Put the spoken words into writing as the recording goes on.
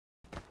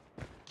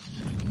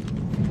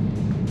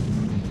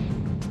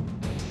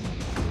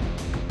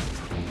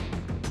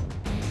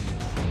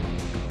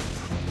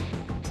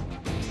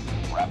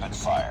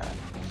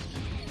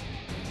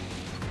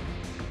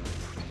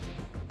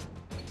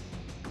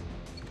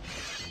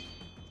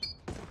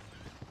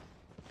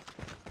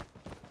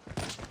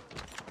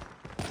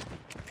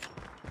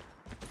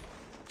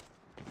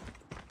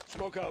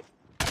Smoke out.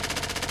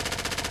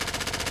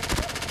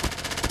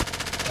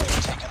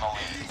 Taking the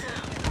lead.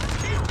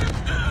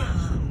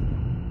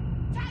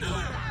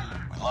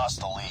 We lost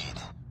the lead.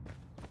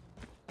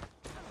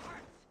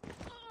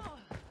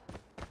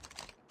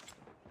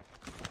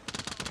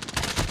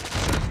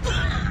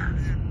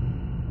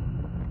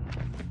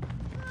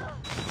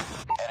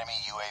 Enemy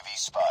UAV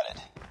spotted.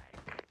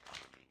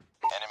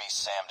 Enemy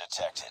SAM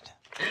detected.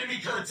 Enemy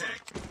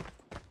contact.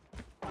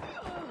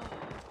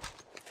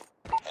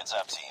 Heads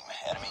up, team.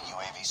 Enemy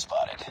UAV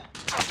spotted.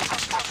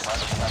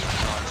 Friendly hunter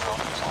killer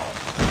drone deployed.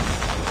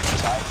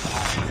 Tied for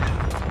the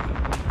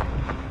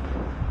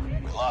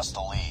lead. We lost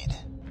the lead.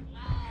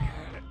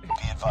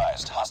 Be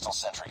advised, hostile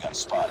sentry gun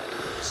spotted.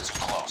 It's too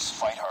close.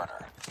 Fight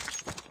harder.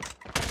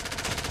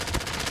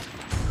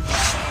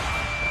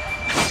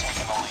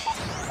 Taking the lead.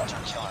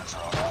 Hunter killer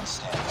drone on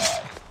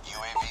standby.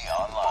 UAV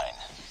online.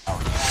 Our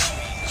UAV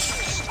has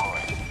been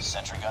destroyed.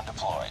 Sentry gun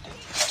deployed.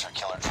 Hunter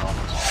killer drone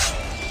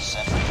deployed.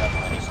 Sentry gun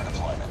ready for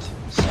deployment.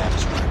 SAM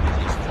turret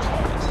ready for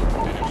deployment.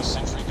 Enemy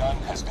sentry gun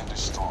has been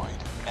destroyed.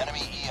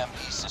 Enemy EMP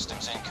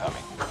systems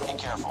incoming. Be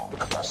careful.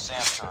 Our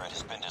SAM turret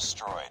has been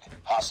destroyed.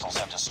 Hostiles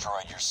have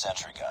destroyed your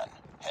sentry gun.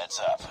 Heads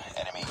up.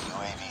 Enemy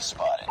UAV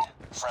spotted.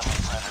 Friendly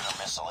Predator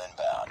missile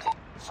inbound.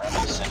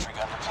 Friendly sentry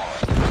gun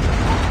deployed.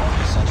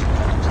 Friendly sentry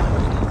gun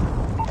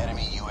deployed.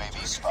 Enemy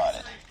UAV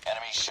spotted.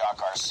 Enemy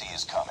shock RC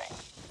is coming.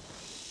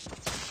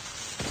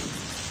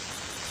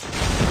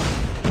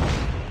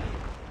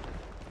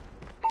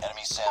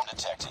 Enemy SAM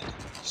detected.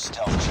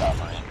 Stealth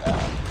chopper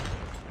inbound.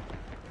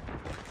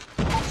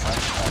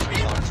 Friendly hunter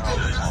killer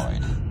drone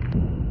deployed.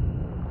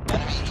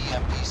 Enemy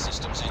EMP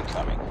systems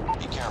incoming.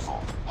 Be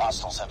careful.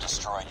 Hostiles have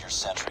destroyed your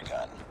sentry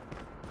gun.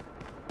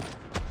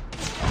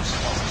 Your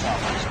stealth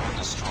chopper has been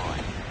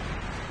destroyed.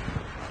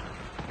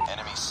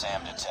 Enemy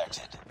SAM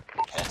detected.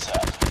 Heads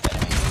up.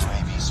 Enemy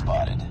UAV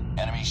spotted.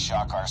 Enemy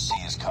shock RC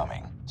is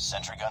coming.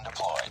 Sentry gun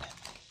deployed.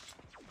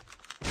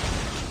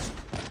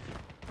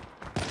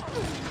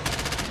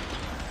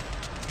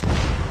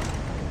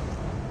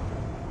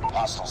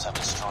 Hostiles have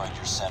destroyed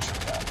your sentry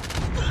gun.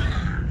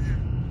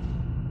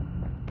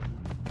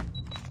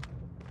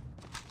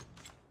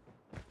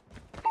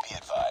 Be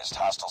advised,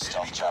 hostile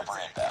stealth chopper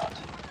inbound.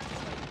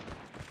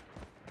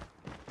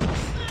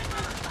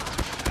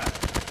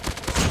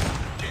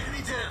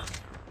 Enemy down.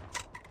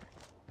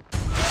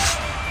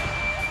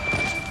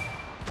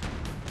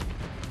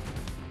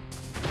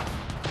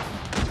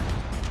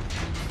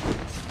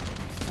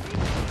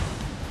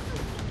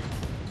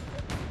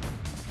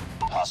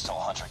 Hostile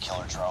hunter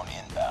killer drone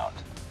inbound.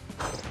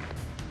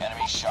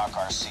 Enemy shock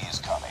RC is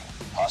coming.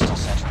 Hostile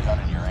sentry gun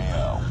in your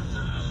AO.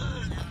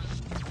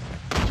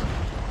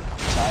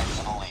 Tied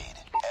for the lead.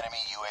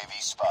 Enemy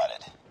UAV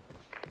spotted.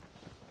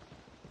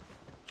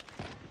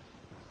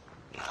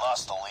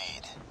 Lost the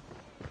lead.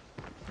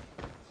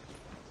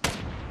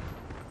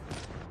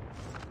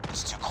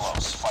 It's too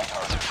close. Fight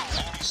harder.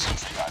 Enemy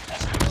sentry gun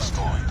has been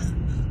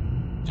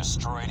destroyed.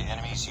 Destroyed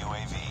enemy's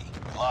UAV.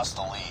 We lost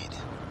the lead.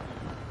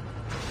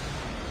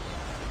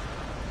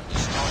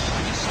 Destroyed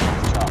enemy's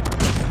stealth chopper.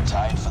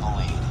 Tied for the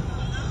lead.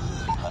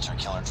 Hunter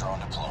killer drone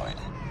deployed.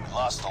 We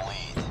lost the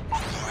lead.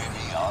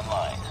 UAV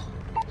online.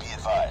 Be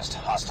advised,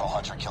 hostile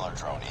hunter killer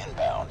drone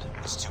inbound.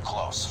 It's too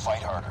close.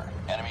 Fight harder.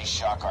 Enemy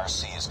shock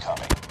RC is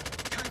coming.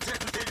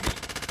 Contact with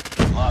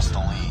enemy. We lost the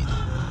lead.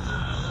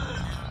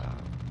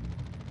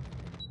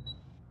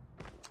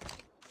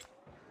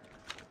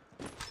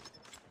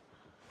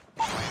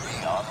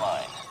 UAV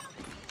online.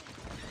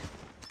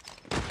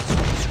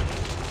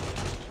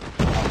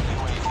 Our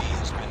UAV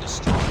has been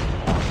destroyed.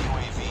 Our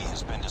UAV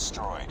has been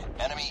destroyed.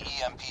 Enemy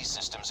EMP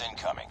systems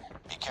incoming.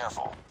 Be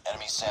careful.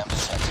 Enemy SAM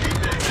detected.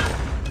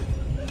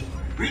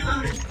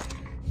 Reloading.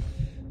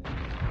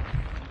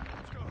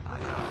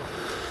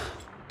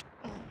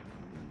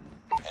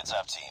 Heads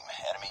up, team.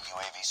 Enemy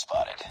UAV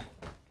spotted.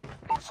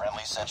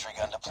 Friendly sentry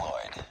gun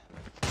deployed.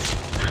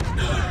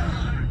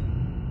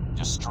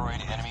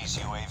 Destroyed enemy's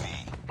UAV.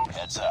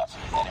 Heads up.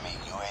 Enemy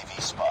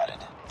UAV spotted.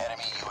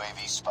 Enemy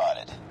UAV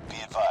spotted. Be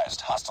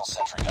advised, hostile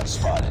sentry gun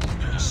spotted.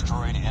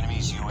 Destroyed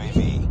enemy's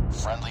UAV.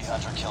 Friendly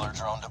hunter killer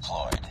drone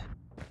deployed.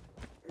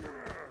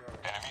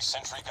 Enemy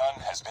sentry gun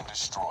has been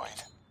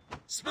destroyed.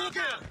 Smoke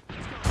out.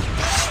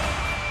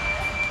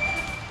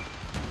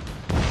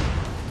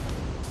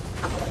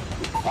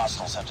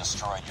 Hostiles have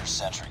destroyed your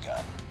sentry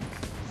gun.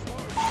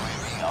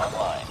 UAV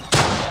online.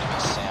 Enemy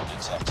SAM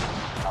detected.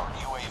 Our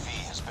UAV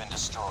has been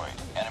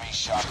destroyed. Enemy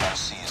shock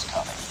RC is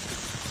coming.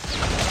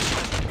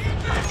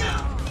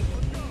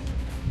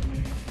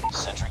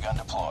 Sentry gun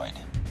deployed.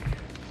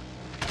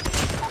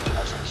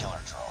 Hunter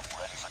killer drone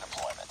ready for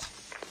deployment.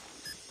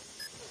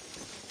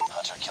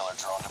 Hunter killer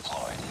drone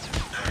deployed.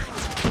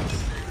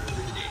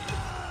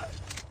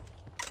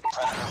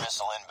 Predator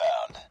missile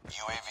inbound.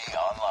 UAV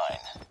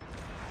online.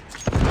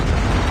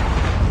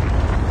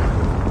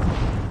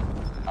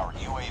 Our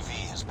UAV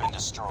has been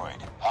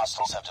destroyed.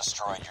 Hostiles have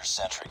destroyed your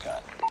sentry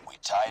gun. We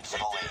tied for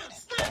the lead.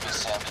 Enemy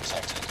SAM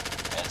detected.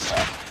 Heads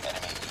up.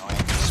 Enemy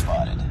UAV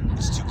spotted.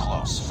 It's too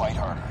close. Fight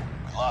harder.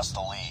 We lost the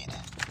lead.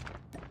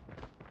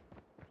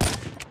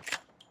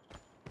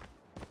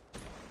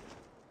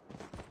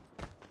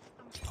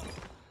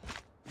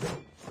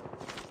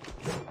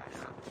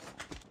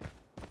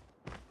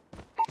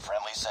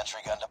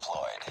 sentry gun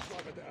deployed.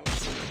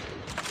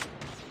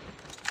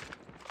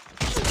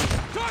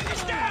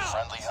 Target's down!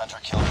 Friendly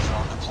hunter-killer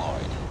drone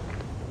deployed.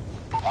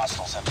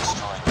 Hostiles have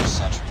destroyed your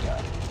sentry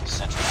gun.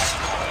 Sentry gun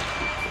deployed.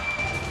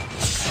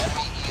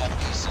 Enemy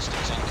EMP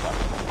systems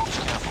incoming. Be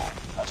careful.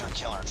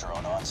 Hunter-killer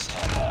drone on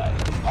standby.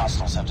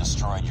 Hostiles have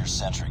destroyed your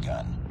sentry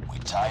gun. We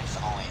tied for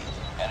the lead.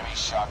 Enemy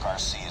shock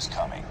RC is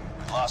coming.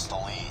 We lost the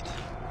lead.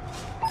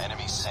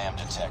 Enemy SAM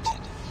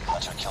detected.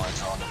 Hunter-killer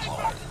drone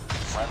deployed.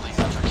 Friendly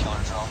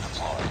hunter-killer drone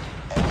deployed.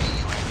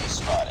 Enemy UAV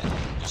spotted.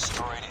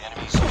 Destroyed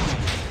enemy's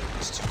UAV.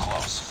 It's too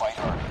close. Fight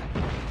harder.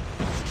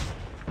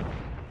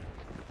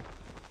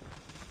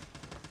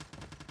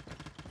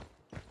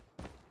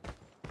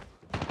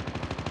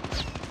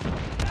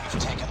 We've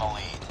taken the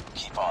lead.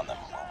 Keep on them.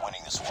 We're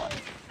winning this one.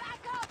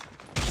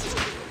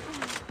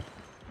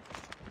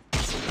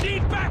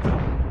 Need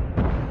backup!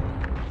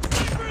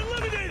 Sniper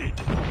eliminated!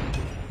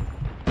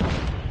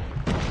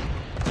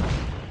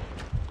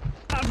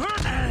 I'm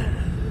hurt!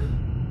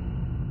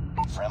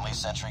 Friendly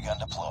sentry gun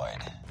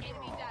deployed.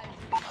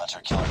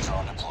 Hunter-killer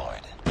drone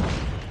deployed.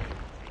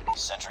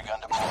 Sentry gun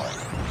deployed.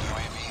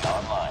 UAV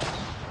online.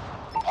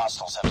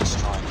 Hostiles have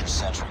destroyed your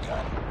sentry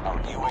gun. Our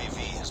UAV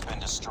has been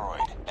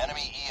destroyed.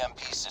 Enemy EMP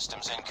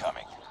systems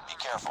incoming. Be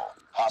careful.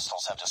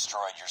 Hostiles have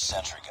destroyed your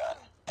sentry gun.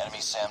 Enemy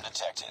SAM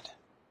detected.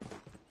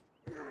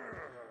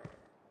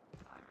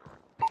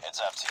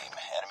 Heads up, team.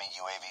 Enemy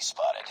UAV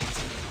spotted.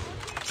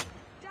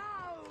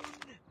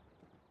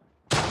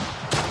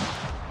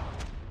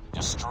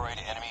 Destroyed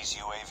enemy's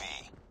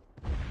UAV.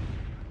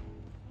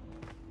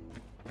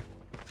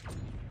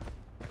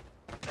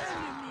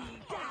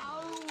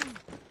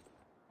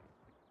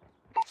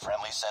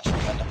 Friendly sentry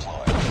gun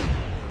deployed.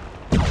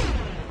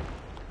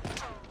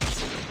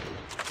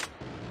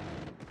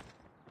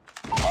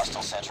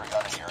 Hostile sentry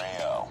gun in your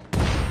AO.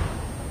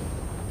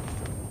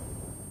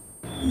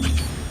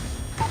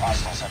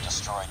 Hostiles have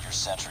destroyed your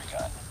sentry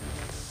gun.